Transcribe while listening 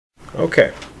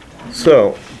Okay,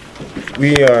 so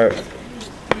we are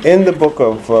in the book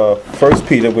of 1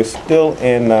 Peter. We're still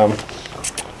in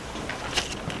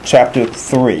chapter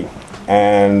 3,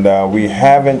 and we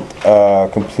haven't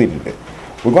completed it.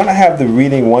 We're going to have the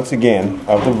reading once again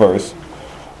of the verse.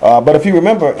 But if you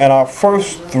remember, in our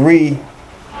first three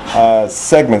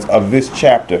segments of this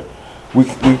chapter, we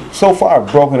so far have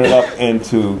broken it up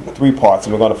into three parts,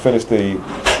 and we're going to finish the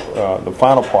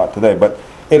final part today. But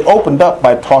it opened up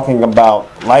by talking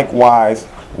about likewise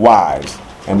wives,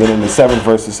 and then in the 7th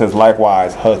verse it says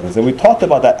likewise husbands. And we talked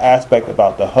about that aspect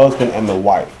about the husband and the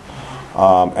wife,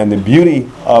 and the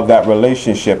beauty of that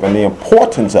relationship and the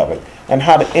importance of it, and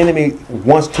how the enemy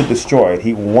wants to destroy it.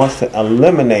 He wants to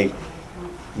eliminate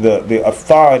the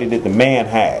authority that the man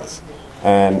has,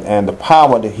 and the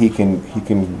power that he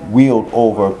can wield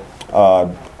over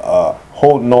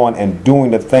holding on and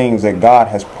doing the things that God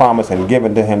has promised and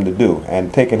given to him to do,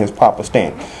 and taking his proper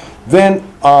stand. Then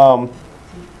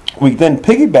we then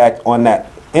piggybacked on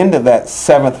that end of that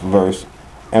 7th verse,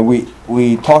 and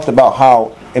we talked about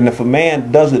how, and if a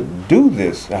man doesn't do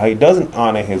this, how he doesn't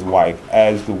honor his wife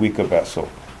as the weaker vessel,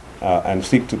 and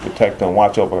seek to protect her and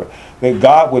watch over her, then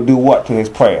God would do what to his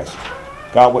prayers?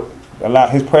 God would allow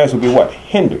his prayers would be what?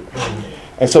 Hindered.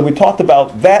 And so we talked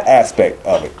about that aspect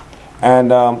of it.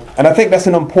 And I think that's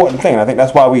an important thing. I think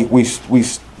that's why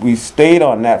we stayed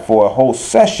on that for a whole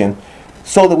session,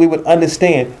 so that we would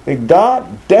understand that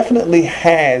God definitely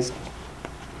has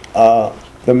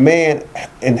the man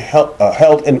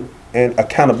held in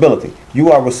accountability.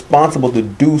 You are responsible to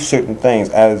do certain things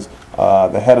as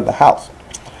the head of the house.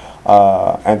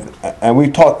 And we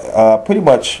talked pretty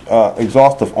much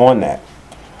exhaustive on that.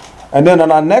 And then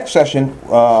in our next session,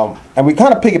 and we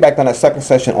kind of piggybacked on that second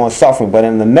session on suffering, but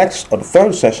in the next or the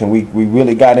third session, we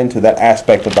really got into that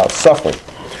aspect about suffering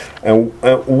and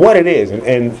what it is.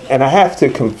 And I have to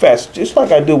confess, just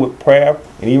like I do with prayer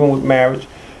and even with marriage,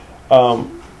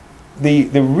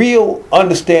 the real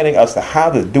understanding as to how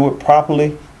to do it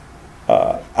properly,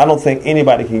 I don't think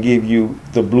anybody can give you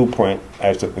the blueprint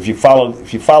as to if you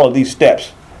follow these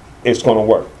steps, it's going to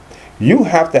work. You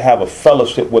have to have a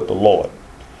fellowship with the Lord.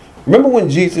 Remember when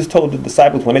Jesus told the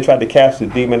disciples when they tried to cast the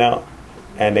demon out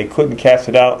and they couldn't cast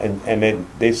it out, and then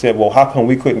they said, well, how come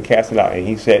we couldn't cast it out? And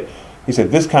he said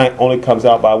this kind only comes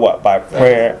out by what? By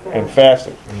prayer and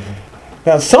fasting. Mm-hmm.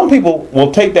 Now some people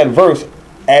will take that verse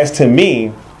as to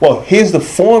mean, well, here's the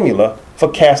formula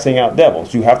for casting out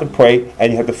devils. You have to pray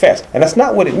and you have to fast. And that's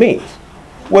not what it means.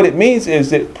 What it means is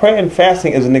that prayer and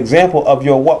fasting is an example of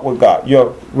your what with God?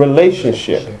 Your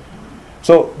relationship.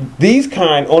 So these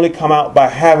kind only come out by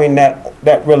having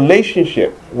that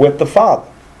relationship with the Father.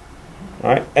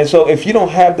 All right? And so if you don't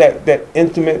have that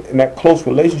intimate and that close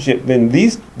relationship, then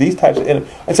these types of...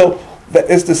 And so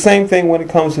it's the same thing when it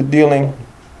comes to dealing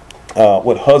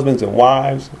with husbands and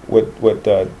wives, with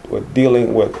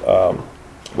dealing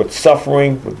with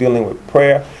suffering, with dealing with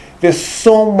prayer. There's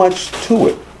so much to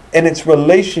it, and it's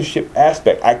relationship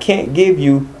aspect. I can't give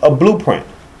you a blueprint.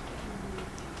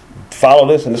 Follow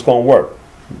this and it's going to work.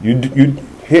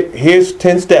 Here's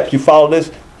 10 steps. You follow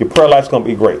this, your prayer life's going to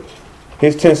be great.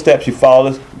 Here's 10 steps. You follow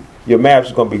this, your marriage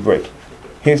is going to be great.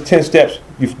 Here's 10 steps.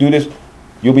 You do this,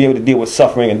 you'll be able to deal with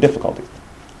suffering and difficulties.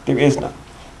 There is none.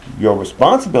 Your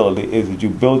responsibility is that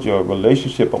you build your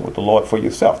relationship up with the Lord for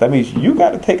yourself. That means you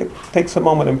got to take some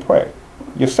moment and pray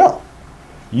yourself.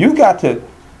 You got to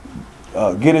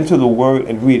get into the Word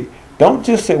and read. Don't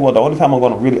just say, well, the only time I'm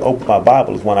going to really open my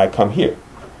Bible is when I come here.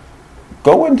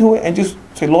 Go into it and just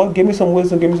say, Lord, give me some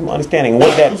wisdom, give me some understanding. And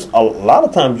what that's a lot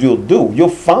of times you'll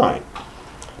find.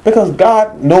 Because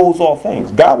God knows all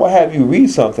things. God will have you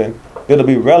read something that'll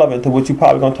be relevant to what you're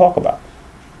probably going to talk about.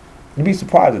 You'd be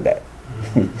surprised at that.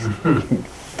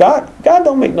 God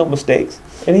don't make no mistakes.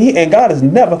 And God is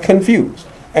never confused.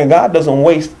 And God doesn't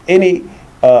waste any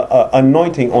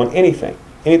anointing on anything.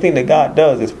 Anything that God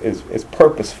does is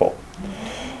purposeful.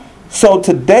 So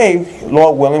today,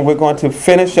 Lord willing, we're going to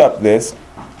finish up this.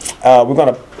 We're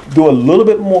going to do a little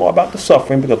bit more about the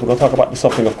suffering, because we're going to talk about the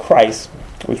suffering of Christ,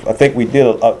 which I think we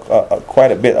did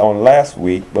quite a bit on last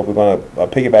week, but we're going to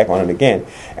piggyback on it again.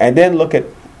 And then look at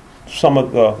some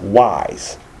of the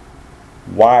whys.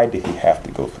 Why did he have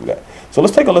to go through that? So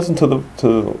let's take a listen to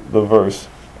the verse,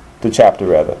 the chapter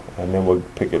rather, and then we'll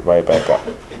pick it right back up.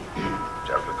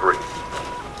 Chapter 3.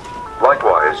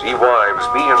 Likewise, ye wives,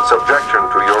 be in subjection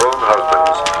to your own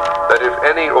husbands, that if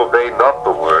any obey not the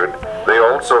word, they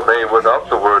also may without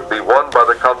the word be won by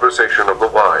the conversation of the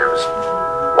wives,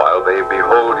 while they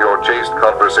behold your chaste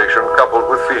conversation coupled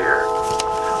with fear,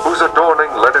 whose adorning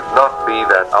let it not be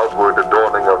that outward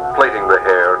adorning of plaiting the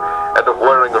hair, and of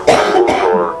wearing of gold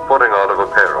or putting on of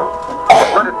apparel, natural, but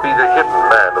let it be the hidden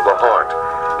man of the heart,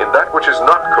 in that which is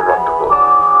not corruptible,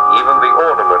 even the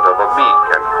ornament of a meek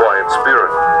and quiet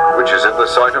spirit, which is in the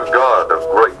sight of God of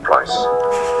great price.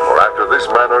 For after this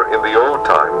manner in the old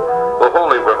time, the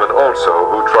holy women also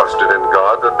who trusted in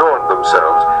God adorned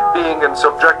themselves, being in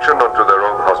subjection unto their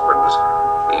own husbands,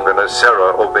 even as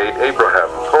Sarah obeyed Abraham,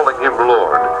 calling him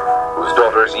Lord, whose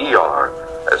daughters ye are,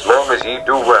 as long as ye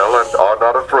do well and are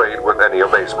not afraid with any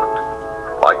amazement.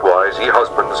 Likewise, ye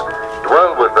husbands,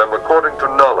 dwell with them according to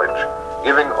knowledge,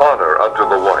 giving honor unto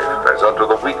the wife as unto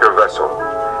the weaker vessel,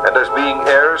 and as being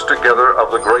heirs together of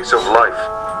the grace of life,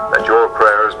 that your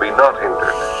prayers be not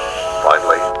hindered.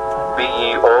 Finally, be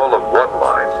ye all of one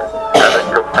mind, having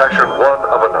compassion one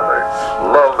of another,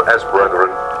 love as brethren,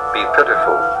 be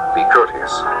pitiful, be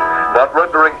courteous, not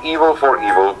rendering evil for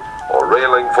evil, or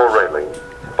railing for railing,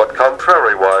 but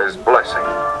contrariwise blessing,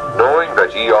 knowing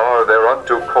that ye are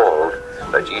thereunto called,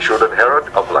 that ye should inherit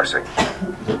a blessing.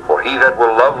 For he that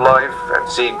will love life and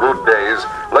see good days,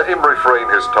 let him refrain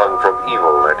his tongue from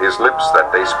evil, and his lips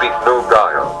that they speak no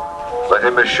guile. Let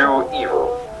him eschew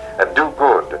evil, and do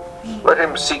good. Let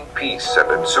him seek peace,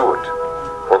 and ensue it.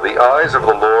 For the eyes of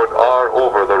the Lord are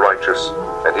over the righteous,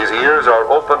 and his ears are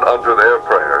open unto their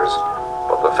prayers.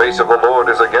 But the face of the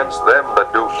Lord is against them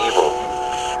that do evil.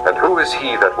 And who is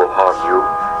he that will harm you,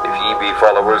 if ye be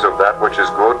followers of that which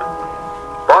is good?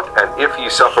 But, and if ye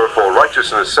suffer for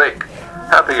righteousness' sake,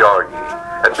 happy are ye,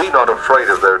 and be not afraid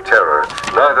of their terror,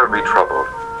 neither be troubled.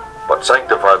 But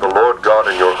sanctify the Lord God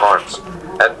in your hearts,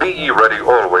 and be ye ready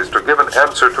always to give an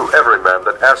answer to every man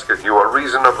that asketh you a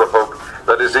reason of the hope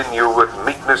that is in you with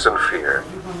meekness and fear,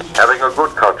 having a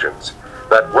good conscience,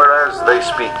 that whereas they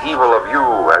speak evil of you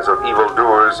as of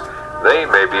evildoers, they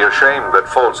may be ashamed that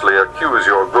falsely accuse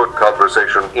your good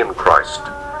conversation in Christ.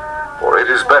 For it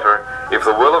is better, if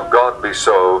the will of God be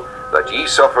so, that ye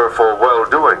suffer for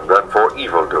well-doing than for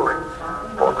evil-doing.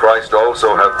 For Christ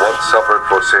also hath once suffered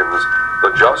for sins, the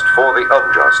just for the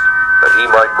unjust, that he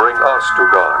might bring us to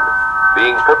God,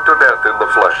 being put to death in the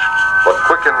flesh, but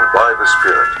quickened by the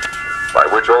Spirit, by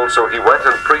which also he went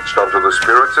and preached unto the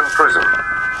spirits in prison,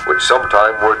 which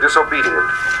sometime were disobedient,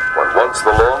 when once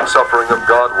the long suffering of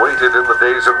God waited in the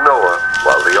days of Noah,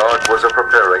 while the ark was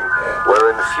a-preparing,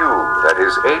 wherein few, that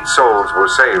is 8 souls, were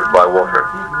saved by water.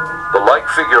 The like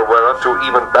figure whereunto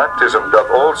even baptism doth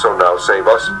also now save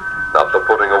us, not the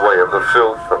putting away of the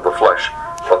filth of the flesh,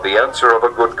 but the answer of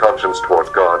a good conscience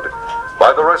toward God,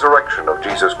 by the resurrection of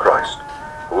Jesus Christ,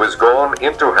 who is gone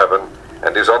into heaven,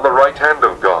 and is on the right hand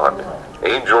of God,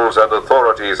 angels and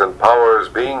authorities and powers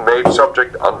being made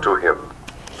subject unto him.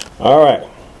 All right,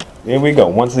 here we go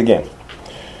once again.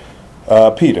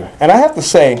 Peter. And I have to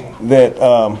say that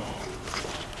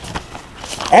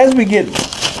as we get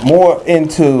more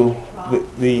into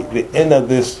the end of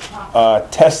this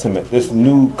testament, this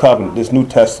new covenant, this New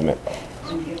Testament,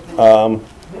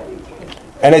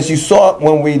 and as you saw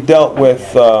when we dealt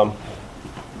with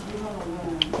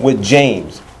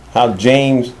James, how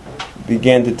James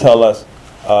began to tell us,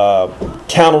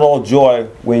 count it all joy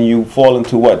when you fall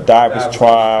into what? Divers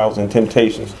trials and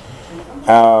temptations.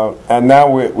 And now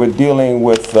we're dealing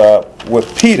with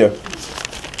Peter.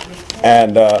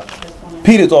 And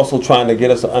Peter's also trying to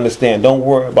get us to understand, don't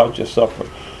worry about your suffering.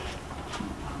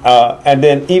 And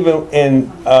then even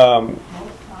in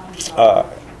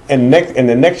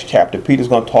the next chapter, Peter's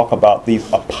going to talk about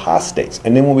these apostates.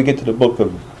 And then when we get to the book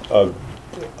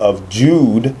of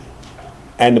Jude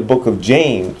and the book of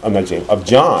John,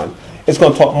 it's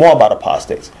going to talk more about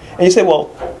apostates. And you say, well,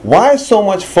 why so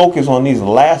much focus on these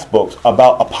last books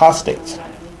about apostates?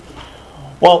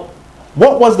 Well,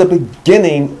 what was the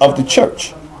beginning of the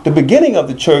church? The beginning of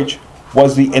the church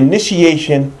was the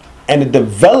initiation and the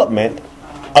development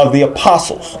of the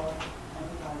apostles.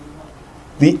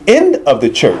 The end of the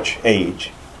church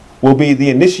age will be the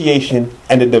initiation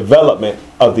and the development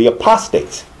of the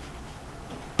apostates.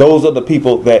 Those are the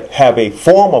people that have a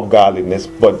form of godliness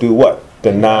but do what?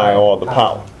 Deny all the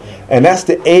power. And that's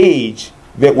the age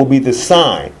that will be the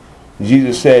sign.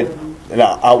 Jesus said,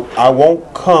 I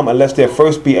won't come unless there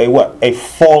first be a what? A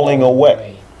falling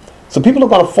away. So people are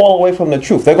going to fall away from the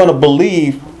truth. They're going to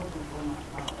believe.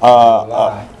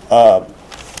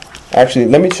 Actually,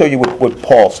 let me show you what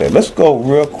Paul said. Let's go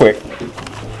real quick.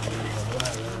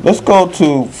 Let's go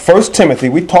to 1 Timothy.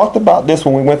 We talked about this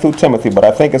when we went through Timothy, but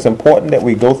I think it's important that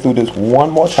we go through this one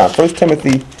more time. 1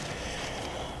 Timothy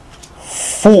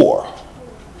 4.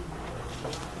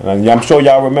 And I'm sure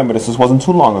y'all remember this. This wasn't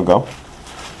too long ago.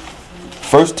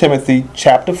 1 Timothy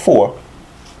chapter 4.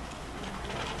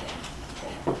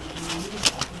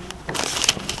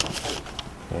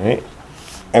 All right.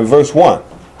 And verse 1.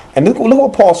 And look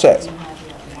what Paul says.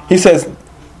 He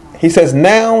says,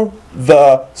 now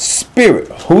the Spirit.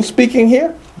 Who's speaking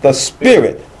here? The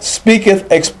Spirit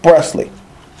speaketh expressly,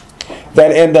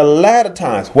 that in the latter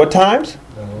times, what times?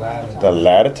 The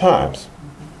latter times.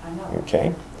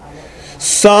 Okay.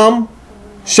 Some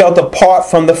shall depart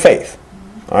from the faith.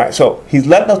 All right. So he's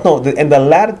letting us know that in the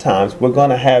latter times we're going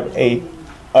to have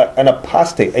an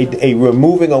apostate, a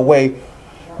removing away,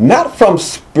 not from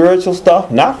spiritual stuff,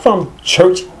 not from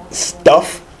church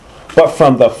stuff, but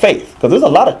from the faith. Because there's a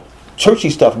lot of churchy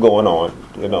stuff going on,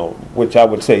 you know, which I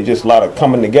would say just a lot of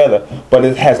coming together, but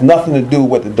it has nothing to do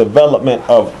with the development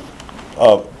of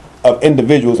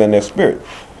individuals and their spirit.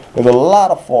 There's a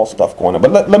lot of false stuff going on.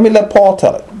 But let me let Paul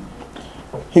tell it.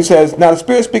 He says, now the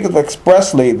Spirit speaketh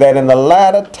expressly that in the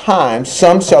latter times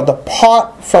some shall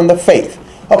depart from the faith.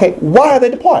 Okay, why are they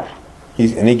departing?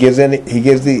 He gives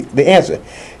the answer.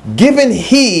 Giving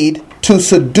heed to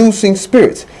seducing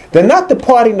spirits. They're not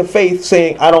departing the faith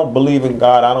saying, I don't believe in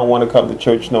God, I don't want to come to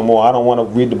church no more, I don't want to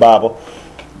read the Bible.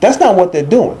 That's not what they're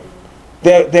doing.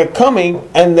 They're coming,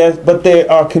 but they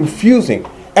are confusing.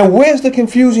 And where's the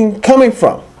confusion coming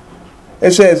from?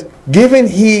 It says, giving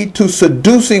heed to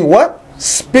seducing what?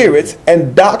 Spirits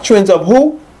and doctrines of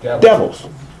who? Devils.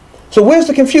 So where's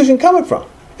the confusion coming from?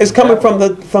 It's coming from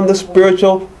the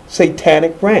spiritual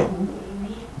satanic realm.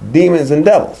 Demons and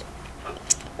devils.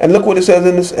 And look what it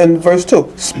says in verse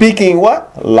 2. Speaking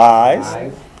what?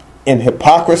 Lies. In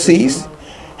hypocrisies.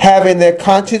 Having their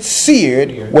conscience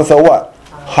seared with a what?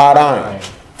 Hot iron.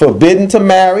 Forbidden to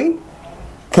marry.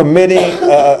 Commanding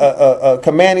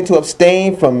to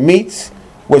abstain from meats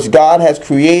which God has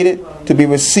created to be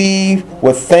received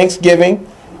with thanksgiving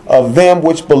of them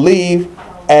which believe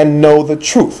and know the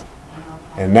truth.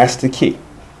 And that's the key.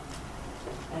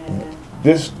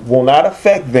 This will not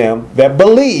affect them that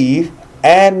believe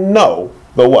and know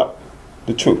the what?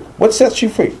 The truth. What sets you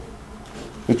free?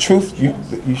 The truth.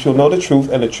 You shall know the truth,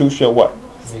 and the truth shall what?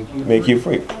 Make you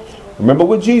free. Remember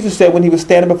what Jesus said when he was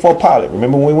standing before Pilate.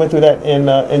 Remember when we went through that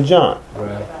in John.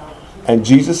 Right. And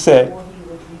Jesus said,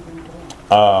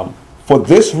 for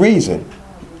this reason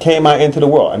came I into the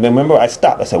world. And then remember I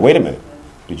stopped. I said, wait a minute.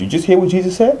 Did you just hear what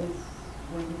Jesus said?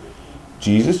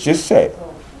 Jesus just said,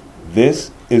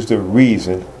 this is the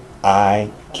reason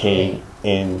I came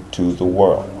into the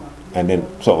world. And then,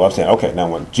 so I'm saying, okay,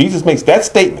 now when Jesus makes that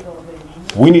statement,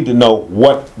 we need to know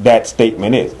what that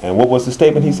statement is. And what was the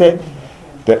statement he said?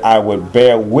 That I would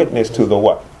bear witness to the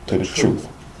what? To the truth.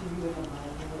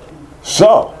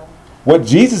 So, what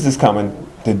Jesus is coming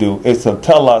to do is to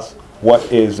tell us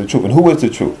what is the truth. And who is the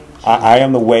truth? I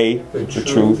am the way, the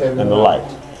truth, and the light.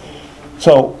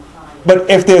 So, but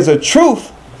if there's a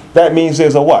truth, that means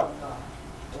there's a what?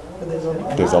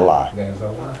 There's a lie. There's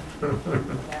a lie.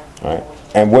 All right.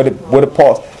 And what did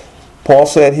Paul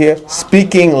said here?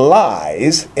 Speaking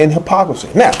lies in hypocrisy.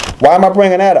 Now, why am I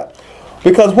bringing that up?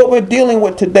 Because what we're dealing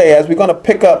with today, as we're going to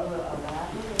pick up,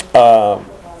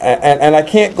 and I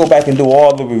can't go back and do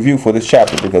all the review for this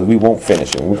chapter because we won't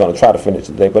finish it. We're going to try to finish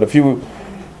it today. But if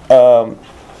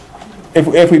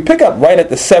we pick up right at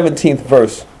the 17th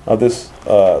verse of this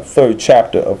third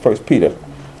chapter of 1 Peter,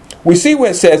 we see where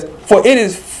it says, for it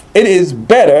is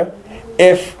better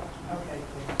if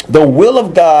the will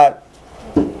of God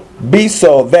be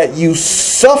so that you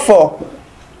suffer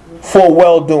for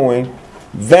well-doing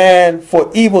than for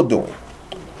evil-doing.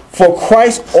 For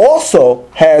Christ also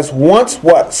has once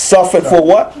what? Suffered for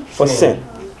what? For sin.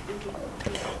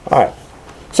 Alright.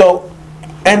 So,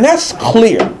 and that's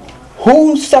clear.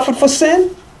 Who suffered for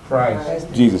sin?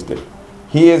 Christ. Jesus did.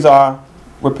 He is our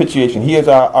propitiation. He is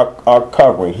our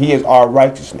covering. He is our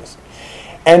righteousness.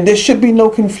 And there should be no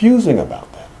confusing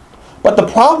about that. But the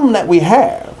problem that we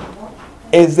have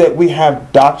is that we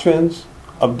have doctrines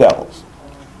of devils.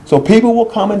 So people will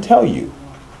come and tell you,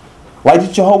 like the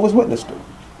Jehovah's Witnesses do,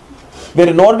 that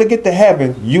in order to get to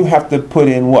heaven, you have to put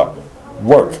in what?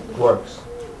 Works.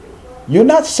 You're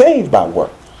not saved by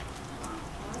work.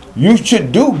 You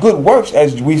should do good works,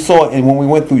 as we saw when we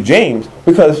went through James,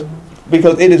 because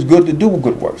it is good to do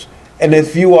good works. And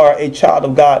if you are a child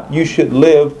of God, you should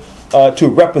live to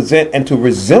represent and to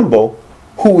resemble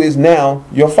who is now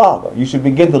your Father. You should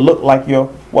begin to look like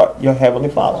your Heavenly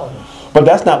Father. But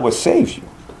that's not what saves you.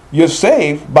 You're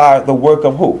saved by the work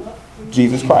of who?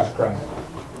 Jesus Christ. Right?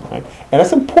 And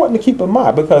that's important to keep in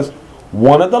mind, because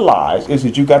one of the lies is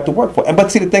that you got to work for it. But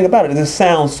see, the thing about it is, it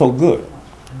sounds so good.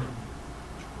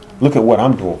 Look at what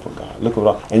I'm doing for God. Look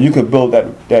at and you can build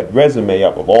that resume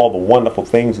up of all the wonderful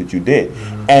things that you did,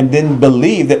 and then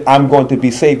believe that I'm going to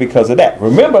be saved because of that.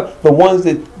 Remember the ones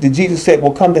that Jesus said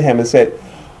will come to him and said,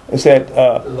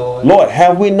 Lord,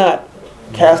 have we not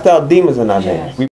cast out demons in thy name?